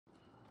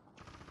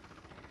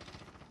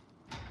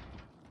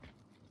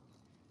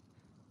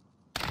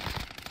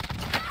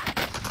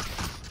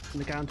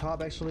The guy on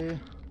top actually.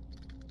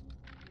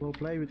 Well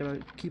played, we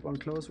gotta keep on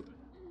close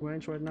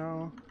range right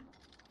now.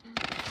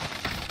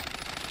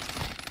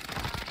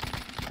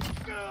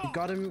 We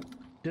got him,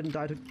 didn't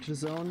die to the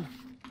zone.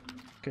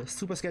 Okay,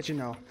 super sketchy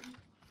now.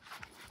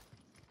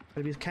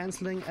 But he's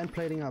cancelling and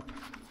plating up.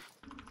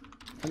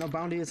 And our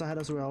bounty is ahead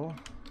as well.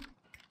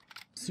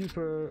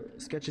 Super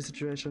sketchy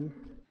situation.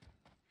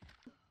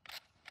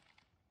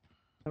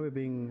 Now we're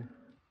being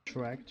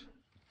tracked.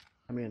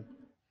 I mean,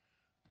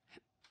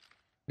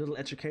 little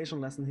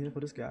education lesson here for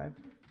this guy.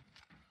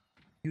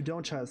 You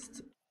don't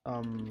just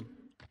hunt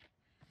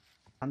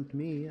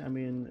me. I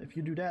mean, if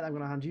you do that, I'm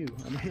gonna hunt you.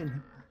 I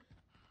mean,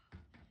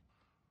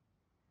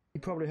 he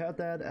probably heard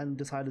that and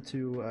decided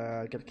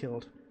to get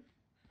killed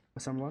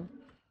by someone.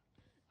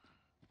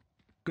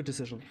 Good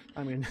decision.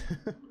 I mean,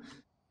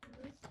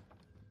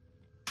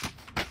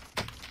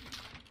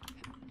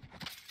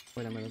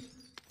 wait a minute.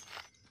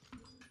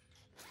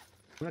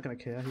 I'm not gonna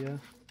care here.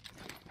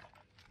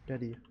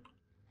 Daddy.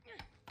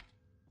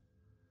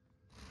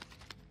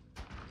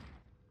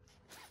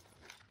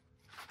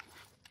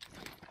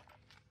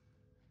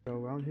 Go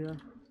around here.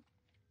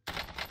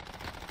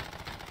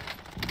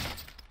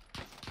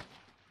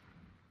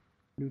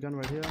 New gun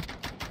right here.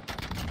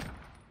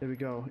 There we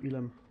go,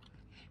 Elam.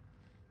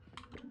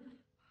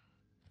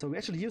 So we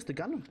actually used the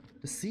gun,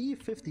 the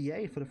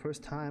C58 for the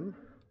first time.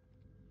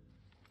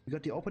 We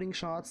got the opening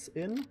shots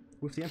in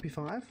with the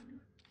MP5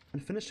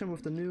 and finished him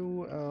with the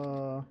new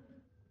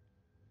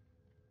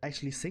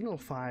actually single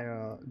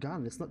fire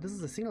gun. It's not, this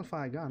is a single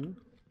fire gun.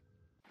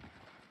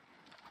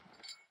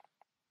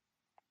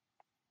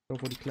 Go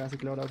for the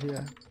classic loadout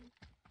here.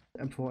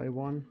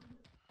 M4A1.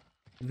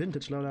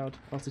 Vintage loadout,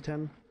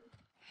 LC10.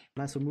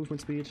 Nice for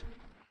movement speed.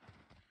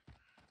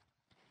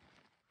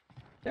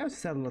 There's the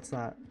satellite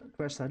side,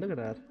 crash side, look at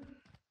that.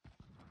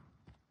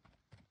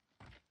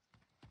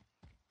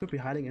 Could be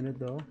hiding in it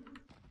though.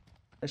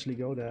 Actually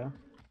go there,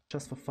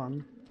 just for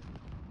fun.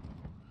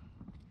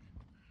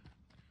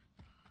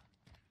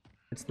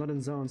 It's not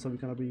in zone, so we're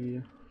gonna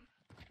be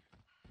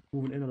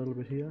moving in a little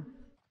bit here.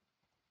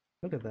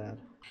 Look at that.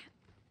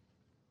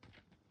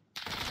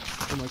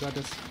 Oh my god,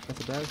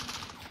 that's a bad.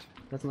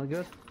 That's not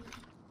good.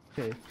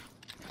 Okay.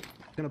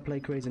 We're gonna play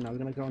crazy now. We're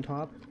gonna go on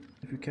top.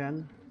 If we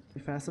can. Be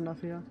fast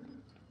enough here.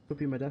 Could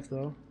be my death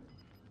though.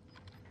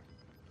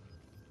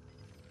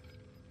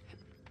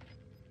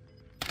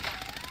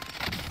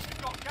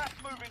 Got gas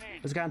moving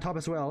in. There's a guy on top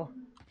as well.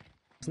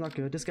 It's not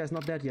good. This guy's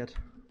not dead yet. So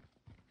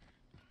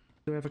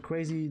we have a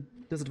crazy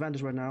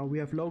disadvantage right now. We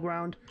have low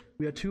ground.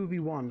 We are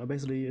 2v1. Or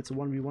basically it's a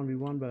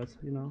 1v1v1, but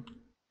you know.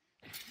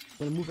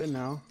 I'm gonna move in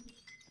now.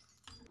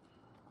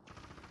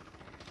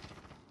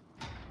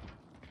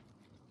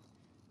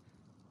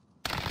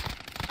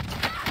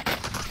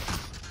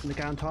 And the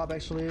guy on top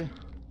actually.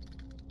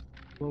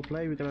 Well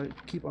played, we gotta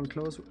keep on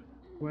close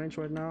range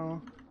right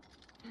now.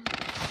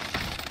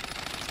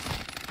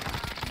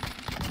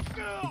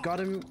 We got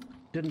him,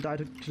 didn't die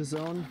to the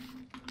zone.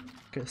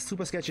 Okay,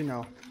 super sketchy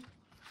now.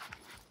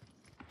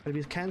 But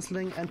he's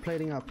cancelling and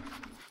plating up.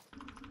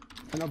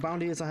 And our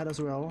bounty is ahead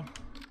as well.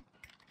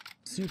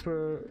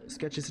 Super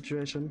sketchy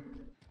situation.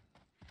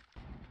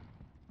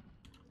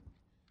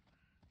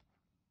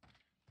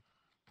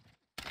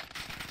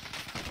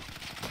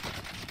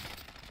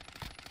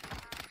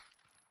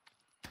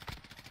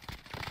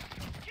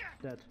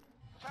 Dead.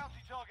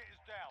 Bounty target is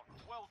down.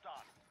 Well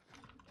done.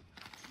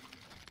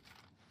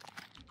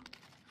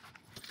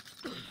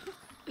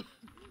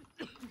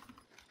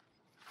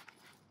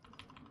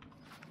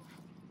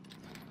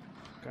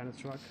 Guy in the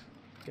truck.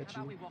 Get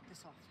How about we you. walk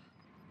this off?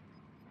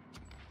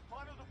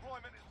 Final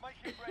deployment is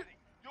making ready.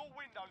 Your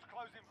window's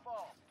closing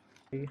fast.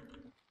 Okay.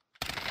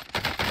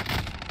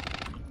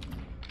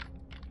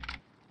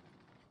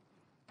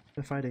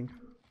 They're fighting.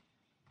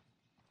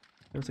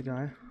 There's a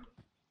guy.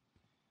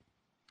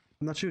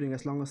 I'm not shooting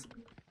as long as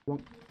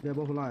they're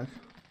both alive.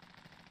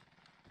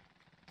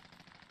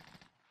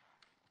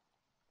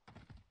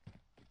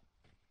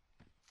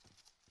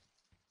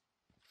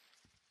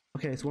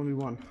 Okay, it's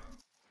 1v1.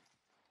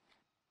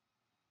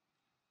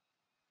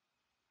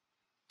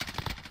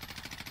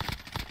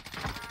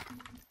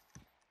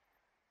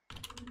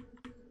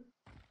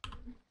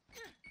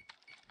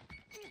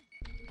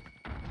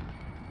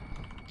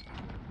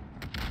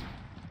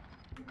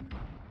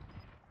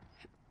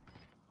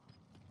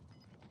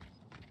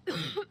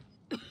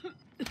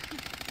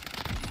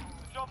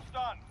 Job's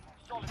done.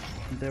 Solid work.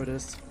 And there it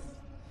is.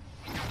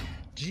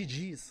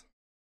 GG's.